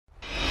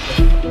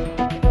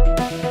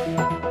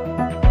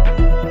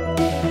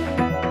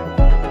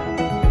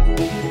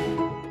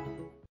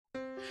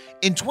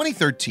In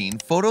 2013,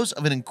 photos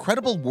of an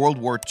incredible World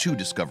War II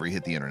discovery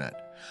hit the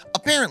internet.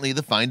 Apparently,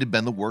 the find had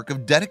been the work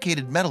of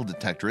dedicated metal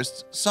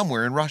detectorists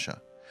somewhere in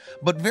Russia,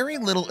 but very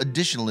little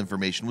additional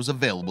information was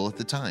available at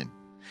the time.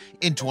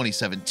 In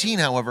 2017,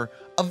 however,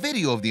 a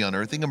video of the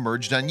unearthing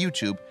emerged on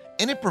YouTube,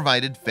 and it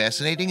provided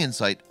fascinating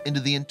insight into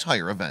the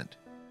entire event.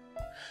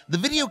 The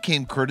video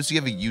came courtesy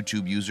of a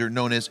YouTube user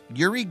known as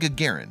Yuri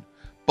Gagarin,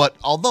 but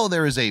although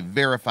there is a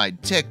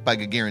verified tick by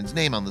Gagarin's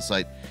name on the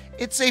site,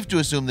 it's safe to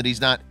assume that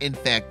he's not, in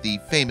fact, the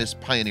famous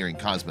pioneering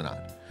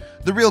cosmonaut.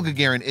 The real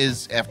Gagarin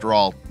is, after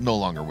all, no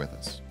longer with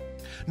us.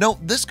 No,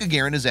 this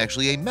Gagarin is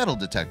actually a metal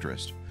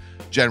detectorist.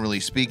 Generally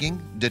speaking,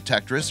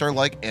 detectorists are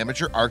like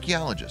amateur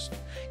archaeologists.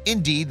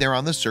 Indeed, they're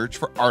on the search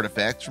for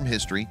artifacts from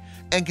history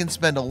and can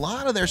spend a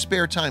lot of their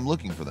spare time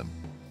looking for them.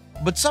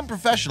 But some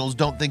professionals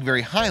don't think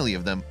very highly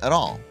of them at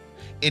all.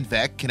 In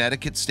fact,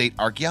 Connecticut state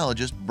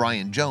archaeologist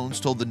Brian Jones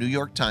told the New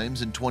York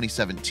Times in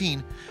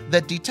 2017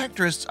 that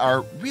detectorists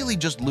are really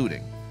just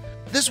looting.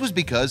 This was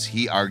because,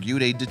 he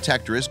argued, a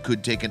detectorist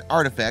could take an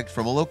artifact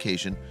from a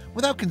location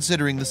without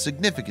considering the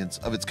significance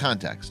of its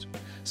context.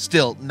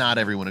 Still, not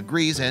everyone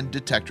agrees, and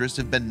detectorists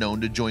have been known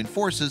to join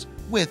forces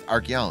with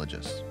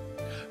archaeologists.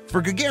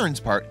 For Gagarin's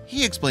part,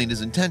 he explained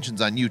his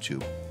intentions on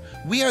YouTube.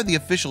 "We are the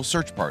official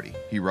search party,"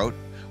 he wrote.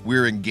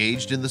 "We're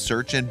engaged in the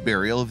search and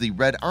burial of the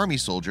Red Army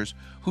soldiers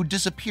who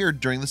disappeared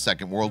during the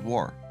Second World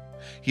War."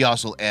 He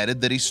also added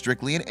that he's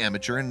strictly an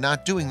amateur and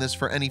not doing this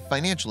for any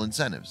financial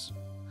incentives.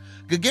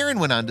 Gagarin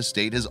went on to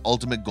state his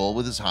ultimate goal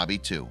with his hobby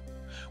too.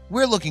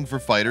 "We're looking for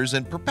fighters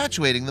and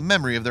perpetuating the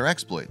memory of their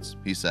exploits,"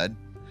 he said.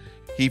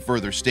 He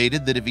further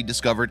stated that if he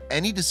discovered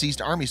any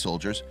deceased Army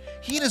soldiers,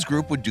 he and his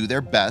group would do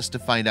their best to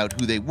find out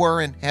who they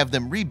were and have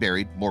them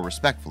reburied more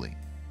respectfully.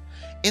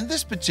 In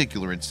this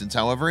particular instance,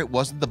 however, it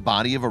wasn't the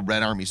body of a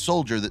Red Army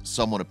soldier that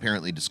someone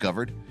apparently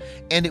discovered,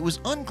 and it was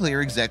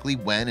unclear exactly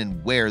when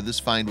and where this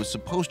find was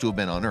supposed to have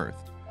been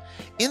unearthed.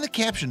 In the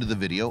caption to the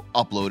video,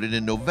 uploaded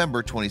in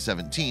November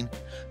 2017,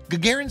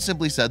 Gagarin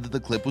simply said that the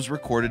clip was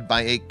recorded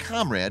by a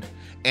comrade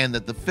and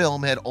that the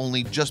film had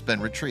only just been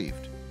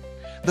retrieved.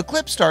 The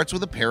clip starts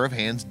with a pair of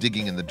hands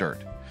digging in the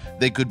dirt.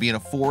 They could be in a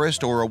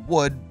forest or a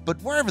wood,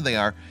 but wherever they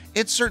are,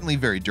 it's certainly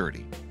very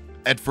dirty.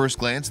 At first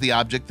glance, the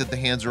object that the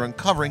hands are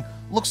uncovering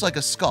looks like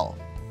a skull.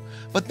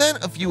 But then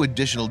a few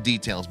additional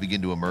details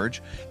begin to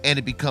emerge, and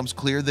it becomes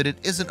clear that it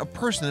isn't a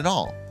person at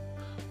all.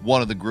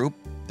 One of the group,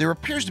 there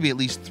appears to be at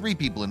least 3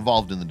 people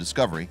involved in the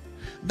discovery,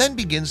 then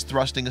begins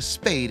thrusting a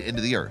spade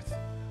into the earth.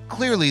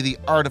 Clearly, the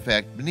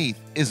artifact beneath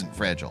isn't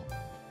fragile.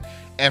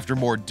 After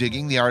more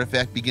digging, the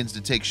artifact begins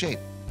to take shape.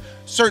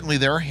 Certainly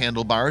there are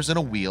handlebars and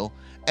a wheel,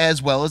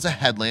 as well as a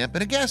headlamp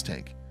and a gas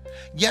tank.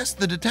 Yes,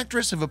 the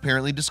detectorists have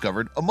apparently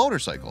discovered a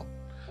motorcycle.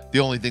 The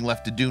only thing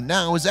left to do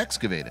now is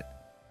excavate it.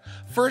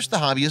 First, the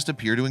hobbyists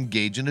appear to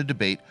engage in a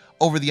debate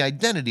over the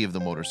identity of the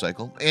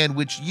motorcycle and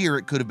which year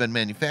it could have been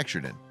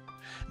manufactured in.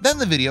 Then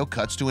the video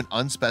cuts to an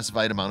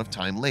unspecified amount of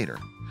time later,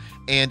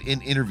 and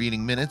in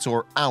intervening minutes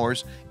or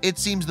hours, it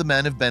seems the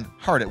men have been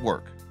hard at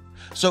work.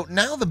 So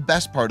now the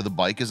best part of the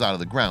bike is out of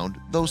the ground,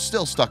 though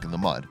still stuck in the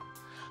mud.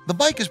 "The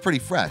bike is pretty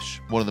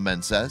fresh," one of the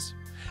men says.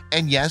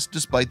 And yes,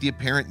 despite the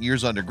apparent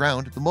years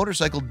underground, the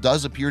motorcycle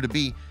does appear to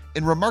be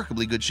in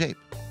remarkably good shape.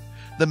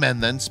 The men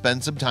then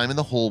spend some time in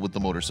the hole with the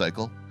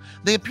motorcycle.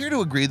 They appear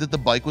to agree that the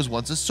bike was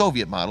once a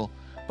Soviet model,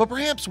 but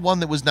perhaps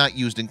one that was not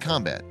used in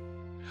combat.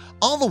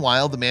 All the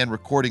while, the man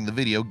recording the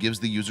video gives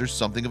the users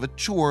something of a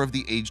tour of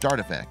the aged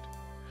artifact.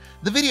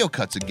 The video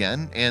cuts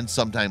again, and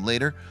sometime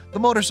later, the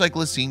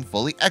motorcycle is seen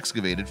fully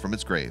excavated from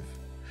its grave.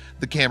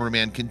 The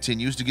cameraman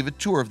continues to give a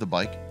tour of the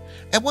bike,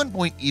 at one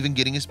point even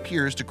getting his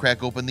peers to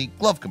crack open the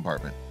glove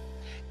compartment.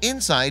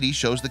 Inside, he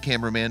shows the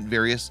cameraman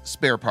various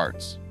spare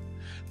parts.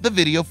 The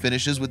video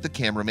finishes with the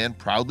cameraman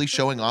proudly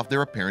showing off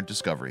their apparent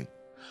discovery.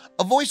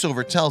 A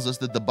voiceover tells us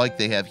that the bike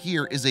they have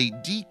here is a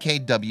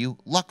DKW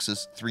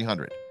Luxus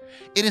 300.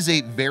 It is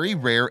a very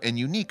rare and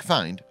unique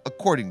find,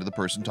 according to the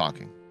person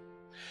talking.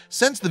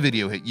 Since the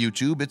video hit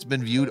YouTube, it's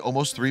been viewed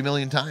almost 3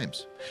 million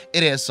times.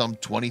 It has some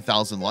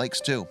 20,000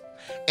 likes too,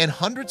 and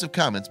hundreds of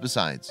comments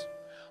besides.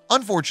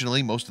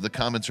 Unfortunately, most of the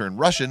comments are in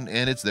Russian,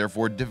 and it's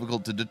therefore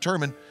difficult to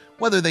determine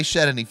whether they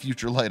shed any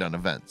future light on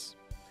events.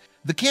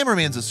 The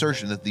cameraman's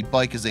assertion that the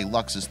bike is a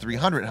Luxus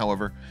 300,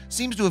 however,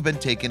 seems to have been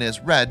taken as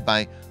read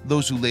by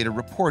those who later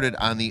reported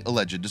on the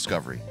alleged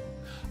discovery.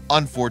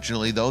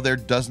 Unfortunately, though, there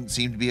doesn't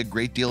seem to be a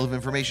great deal of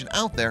information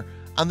out there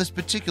on this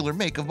particular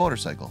make of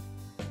motorcycle.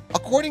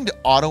 According to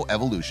Auto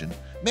Evolution,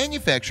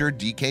 manufacturer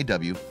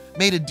DKW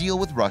made a deal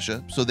with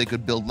Russia so they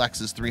could build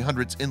Lexus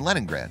 300s in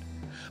Leningrad.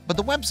 But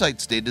the website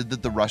stated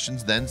that the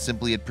Russians then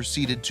simply had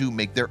proceeded to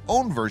make their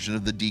own version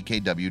of the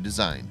DKW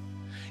design.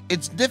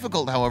 It's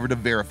difficult, however, to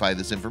verify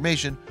this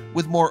information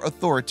with more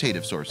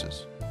authoritative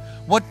sources.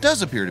 What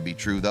does appear to be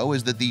true, though,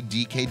 is that the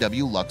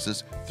DKW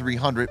Luxus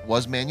 300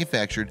 was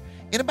manufactured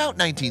in about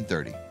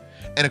 1930,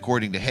 and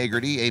according to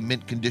Hagerty, a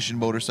mint-condition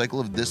motorcycle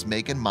of this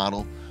make and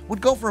model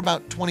would go for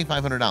about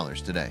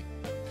 $2,500 today.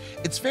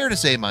 It's fair to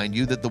say, mind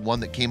you, that the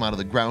one that came out of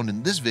the ground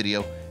in this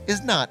video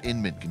is not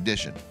in mint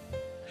condition.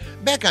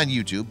 Back on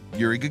YouTube,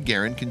 Yuri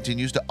Gagarin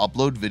continues to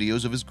upload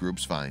videos of his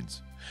group's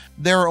finds.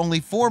 There are only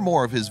 4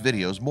 more of his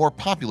videos more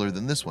popular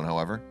than this one,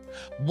 however.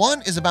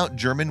 One is about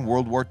German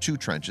World War II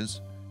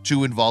trenches,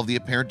 2 involve the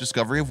apparent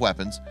discovery of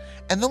weapons,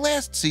 and the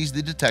last sees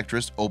the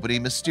Detectorists open a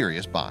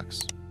mysterious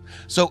box.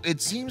 So it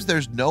seems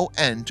there's no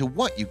end to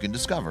what you can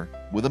discover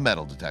with a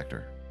metal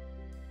detector.